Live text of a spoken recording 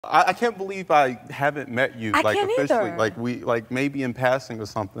I can't believe I haven't met you I like can't officially. either. Like maybe in passing or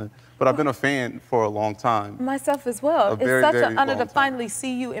something. But I've been a fan for a long time. Myself as well. Very, It's such very an honor to long time. finally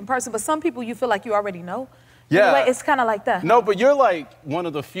see you in person. But some people you feel like you already know. Yeah. Anyway, it's kind of like that. No, but you're like one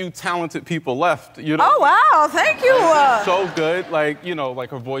of the few talented people left. You know? Oh, wow. Thank you. So good. Like, you know, like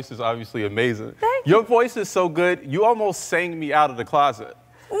her voice is obviously amazing. Thank you. Your voice is so good. You almost sang me out of the closet.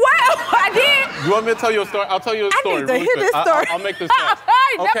 Wow, I did? You want me to tell you a story? I'll tell you a story. I need to hear this story. I'll make this fast.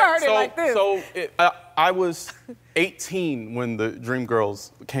 I never heard it like this. So I was 18 when the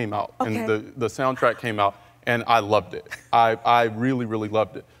Dreamgirls came out, and the soundtrack came out, and I loved it. I really, really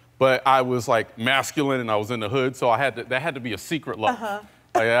loved it. But I was like masculine, and I was in the hood, so that had to be a secret love.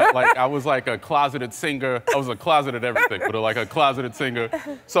 Like I was like a closeted singer. I was a closeted everything, but like a closeted singer.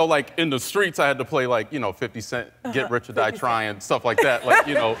 So like in the streets, I had to play like, you know, 50 Cent, Get Rich or Die Trying, stuff like that. Like,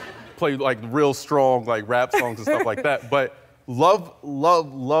 you know, play like real strong like rap songs and stuff like that. But love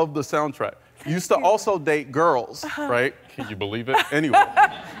the soundtrack. Used to also date girls, right? Can you believe it? Anyway,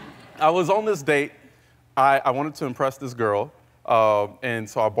 I was on this date. I wanted to impress this girl, and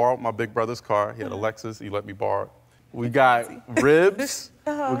so I borrowed my big brother's car. He had a Lexus. He let me borrow it. We got ribs.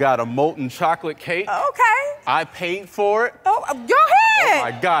 We got a molten chocolate cake. Okay. I paid for it. Oh, go ahead. Oh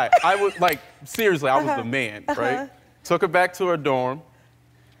my God. I was like, seriously, I was the man, right? Took her back to her dorm,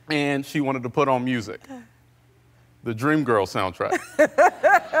 and she wanted to put on music. The Dreamgirl soundtrack.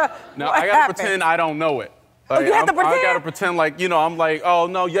 Now, I gotta pretend I don't know it. Like, you have to pretend? I gotta pretend like, you know, I'm like, oh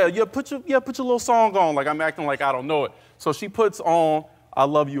no, put your little song on. Like I'm acting like I don't know it. So she puts on I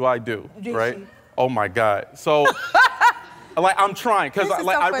Love You, I Do, right? Oh my God. So, like, I'm trying, because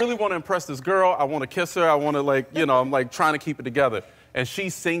I really want to impress this girl. I want to kiss her. I want to, like, you know, I'm like trying to keep it together. And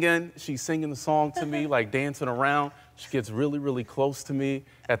she's singing the song to me, like dancing around. She gets really, really close to me.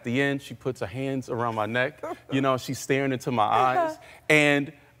 At the end, she puts her hands around my neck. You know, she's staring into my eyes.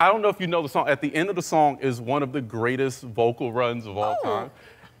 And I don't know if you know the song. At the end of the song is one of the greatest vocal runs of all time.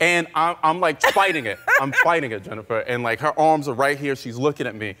 And I'm like fighting it. I'm fighting it, Jennifer. And like her arms are right here. She's looking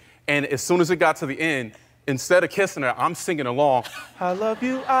at me. And as soon as it got to the end, instead of kissing her, I'm singing along. I love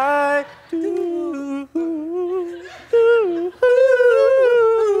you, I do. You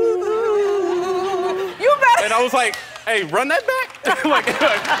better. And I was like, hey, run that back. like,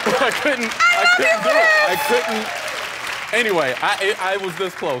 I couldn't do it. I couldn't. Anyway, I was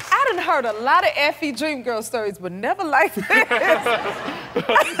this close. I done heard a lot of Effie Dreamgirl stories, but never like this.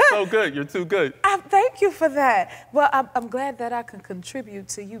 So good. You're too good. Thank you for that. Well, I'm glad that I can contribute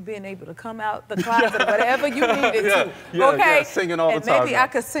to you being able to come out the closet or whatever you needed to. Okay? Yeah, singing all the time. And maybe I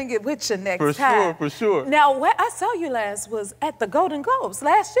could sing it with you next For time. sure, for sure. Now, where I saw you last was at the Golden Globes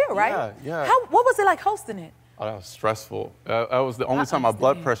last year, right? Yeah. What was it like hosting it? Oh, that was stressful. That was the only time my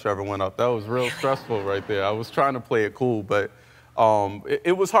blood pressure ever went up. That was real stressful right there. I was trying to play it cool, but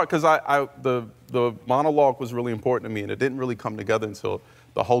it was hard because the monologue was really important to me, and it didn't really come together until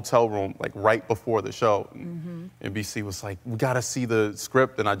the hotel room, like right before the show. And BC was like, we gotta see the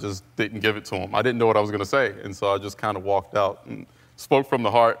script, and I just didn't give it to him. I didn't know what I was gonna say, and so I just kind of walked out and spoke from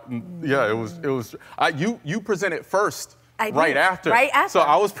the heart. And yeah, it was. You presented first. Right after. So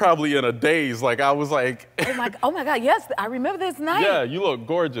I was probably in a daze. Like I was like. Oh my God! Yes, I remember this night. Yeah, you look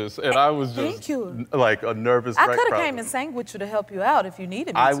gorgeous, and I was just like a nervous wreck. I could have came and sang with you to help you out if you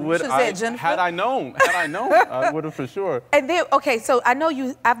needed me. I to. would. Had I known, I would have for sure. And then, okay, so I know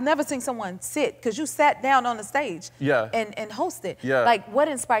you. I've never seen someone sit because you sat down on the stage. Yeah. And hosted. Yeah. Like, what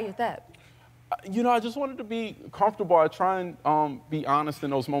inspired that? You know, I just wanted to be comfortable. I try and be honest in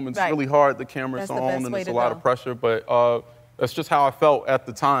those moments. It's really hard. The camera's on, and it's a lot of pressure. But that's just how I felt at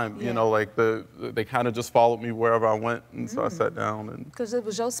the time. Yeah. You know, like they kind of just followed me wherever I went, and so I sat down. And because it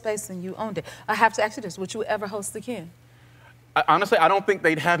was your space and you owned it. I have to ask you this: would you ever host again? Honestly, I don't think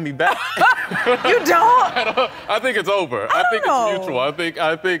they'd have me back. You don't? I think it's over. I think it's mutual. I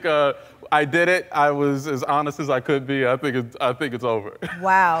think I did it. I was as honest as I could be. I think it's over.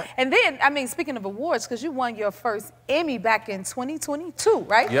 Wow. And then, I mean, speaking of awards, because you won your first Emmy back in 2022,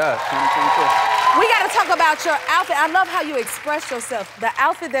 right? Yeah, 2022. We got to talk about your outfit. I love how you express yourself. The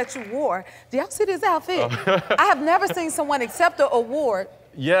outfit that you wore. Do y'all see this outfit? I have never seen someone accept an award.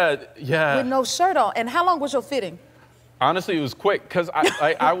 Yeah. With no shirt on. And how long was your fitting? Honestly, it was quick because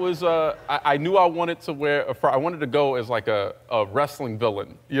I knew I wanted to wear. I wanted to go as like a wrestling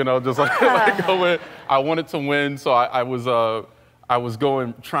villain, you know, just like go in. I wanted to win, so I was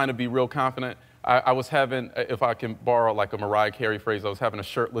going trying to be real confident. I was having, if I can borrow like a Mariah Carey phrase, I was having a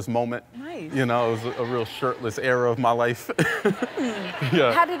shirtless moment. Nice. You know, it was a real shirtless era of my life.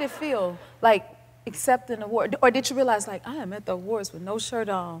 Yeah. How did it feel, like accepting an award, or did you realize like I am at the awards with no shirt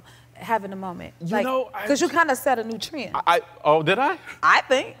on? having a moment? You know, because you kind of set a new trend. Oh, did I? I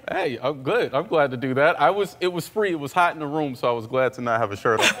think. Hey, I'm good. I'm glad to do that. It was free. It was hot in the room, so I was glad to not have a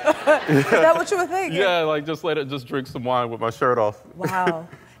shirt on. Is that what you were thinking? Yeah, like just drink some wine with my shirt off. Wow.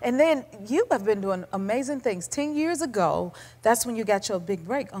 And then you have been doing amazing things. 10 years ago, that's when you got your big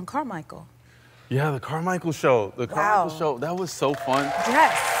break on Carmichael. Yeah, the Carmichael Show. The Carmichael Show, that was so fun.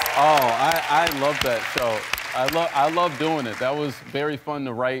 Yes. Oh, I love that show. I love doing it. That was very fun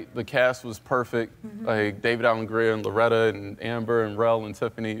to write. The cast was perfect. Like David Allen Greer and Loretta and Amber and Rel and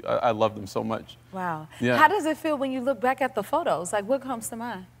Tiffany. I love them so much. Wow. Yeah. How does it feel when you look back at the photos? Like, what comes to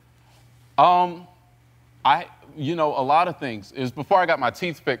mind? You know, a lot of things. It was before I got my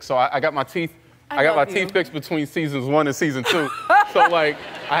teeth fixed, so I got my teeth. I got my teeth fixed between seasons 1 and season 2. So like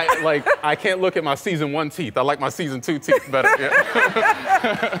I can't look at my season 1 teeth. I like my season 2 teeth better. Yeah.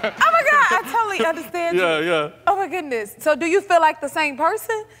 Oh my God, I totally understand you. Yeah. Oh my goodness. So do you feel like the same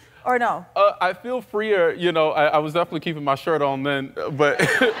person or no? I feel freer. You know, I was definitely keeping my shirt on then, but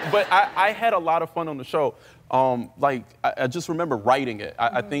I had a lot of fun on the show. Like I just remember writing it.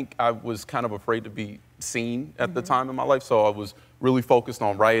 I think I was kind of afraid to be seen at the time in my life, so I was really focused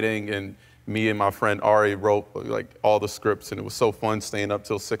on writing, and me and my friend Ari wrote like all the scripts, and it was so fun staying up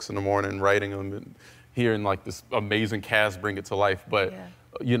till 6 in the morning writing them and hearing like this amazing cast bring it to life. But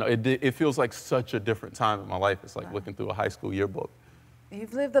you know, it feels like such a different time in my life. It's like looking through a high school yearbook.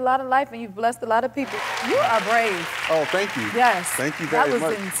 You've lived a lot of life and you've blessed a lot of people. You are brave. Oh, thank you. Yes. Thank you very much. That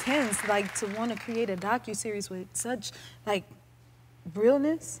was intense, like to want to create a docuseries with such like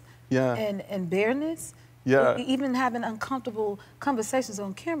realness and bareness. Yeah. Even having uncomfortable conversations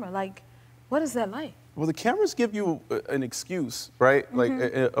on camera. Like, what is that like? Well, the cameras give you an excuse, right? Like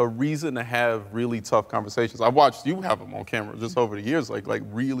a reason to have really tough conversations. I've watched you have them on camera just over the years, like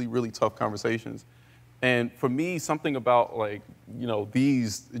really, really tough conversations. And for me, something about like, you know,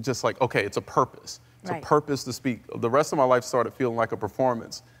 these, just like, okay, it's a purpose. It's a purpose to speak. The rest of my life started feeling like a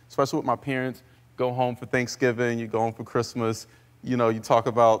performance, especially with my parents. Go home for Thanksgiving, you go home for Christmas, you know, you talk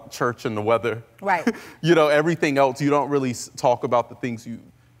about church and the weather. Right. You know, everything else, you don't really talk about the things you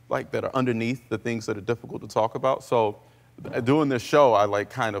like that are underneath, the things that are difficult to talk about. So doing this show, I like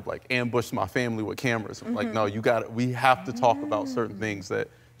kind of like ambushed my family with cameras. I'm like, no, we have to talk about certain things that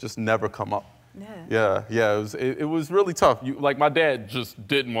just never come up. Yeah. It was really tough. Like my dad just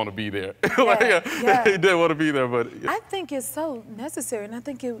didn't want to be there. He didn't want to be there, but I think it's so necessary, and I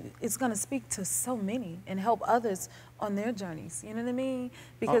think it's going to speak to so many and help others on their journeys. You know what I mean?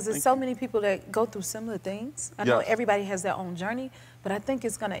 Because there's so many people that go through similar things. I know everybody has their own journey, but I think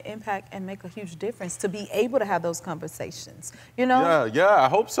it's going to impact and make a huge difference to be able to have those conversations. You know? Yeah. I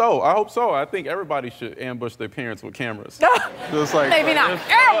hope so. I think everybody should ambush their parents with cameras. Just like maybe not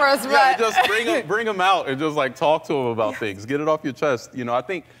cameras, but just bring them out and just like talk to them about things. Get it off your chest. You know, I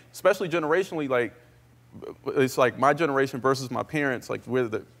think especially generationally, like it's like my generation versus my parents. Like we're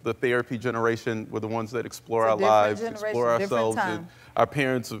the therapy generation. We're the ones that explore our lives, explore ourselves. And our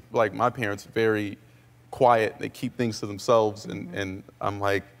parents, like my parents, very quiet. They keep things to themselves. And I'm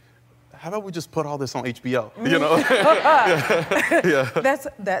like, how about we just put all this on HBO? You know?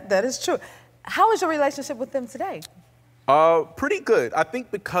 That is true. How is your relationship with them today? Pretty good. I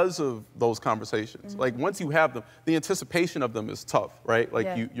think because of those conversations. Like once you have them, the anticipation of them is tough, right?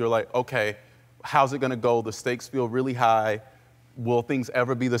 Like you're like, okay, how's it gonna go? The stakes feel really high. Will things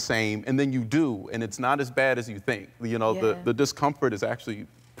ever be the same? And then you do, and it's not as bad as you think. You know, the discomfort is actually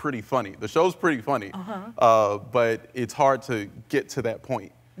pretty funny. The show's pretty funny, but it's hard to get to that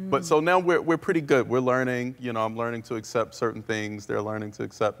point. But so now we're pretty good. We're learning, you know, I'm learning to accept certain things. They're learning to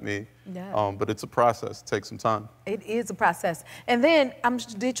accept me. But it's a process. It takes some time. It is a process. And then,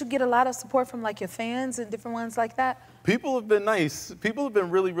 did you get a lot of support from like your fans and different ones like that? People have been nice. People have been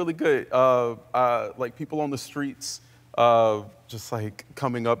really, really good. Like people on the streets, just like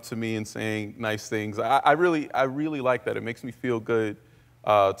coming up to me and saying nice things. I really like that. It makes me feel good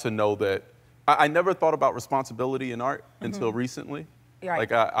to know that. I never thought about responsibility in art until recently.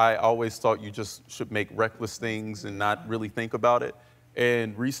 Like I always thought you just should make reckless things and not really think about it.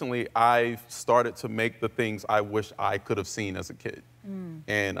 And recently I've started to make the things I wish I could have seen as a kid.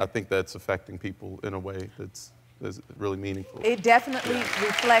 And I think that's affecting people in a way that's really meaningful. It definitely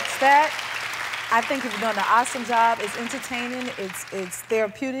reflects that. I think you've done an awesome job. It's entertaining, it's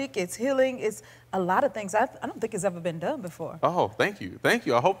therapeutic, it's healing, it's a lot of things I don't think it's ever been done before. Oh, thank you. Thank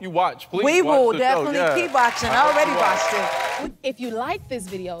you. I hope you watch. Please we watch will the definitely show. keep watching. I already watched it. If you like this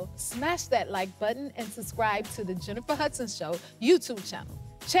video, smash that like button and subscribe to the Jennifer Hudson Show YouTube channel.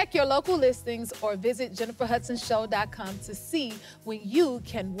 Check your local listings or visit jenniferhudsonshow.com to see when you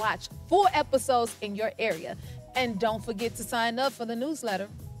can watch full episodes in your area. And don't forget to sign up for the newsletter.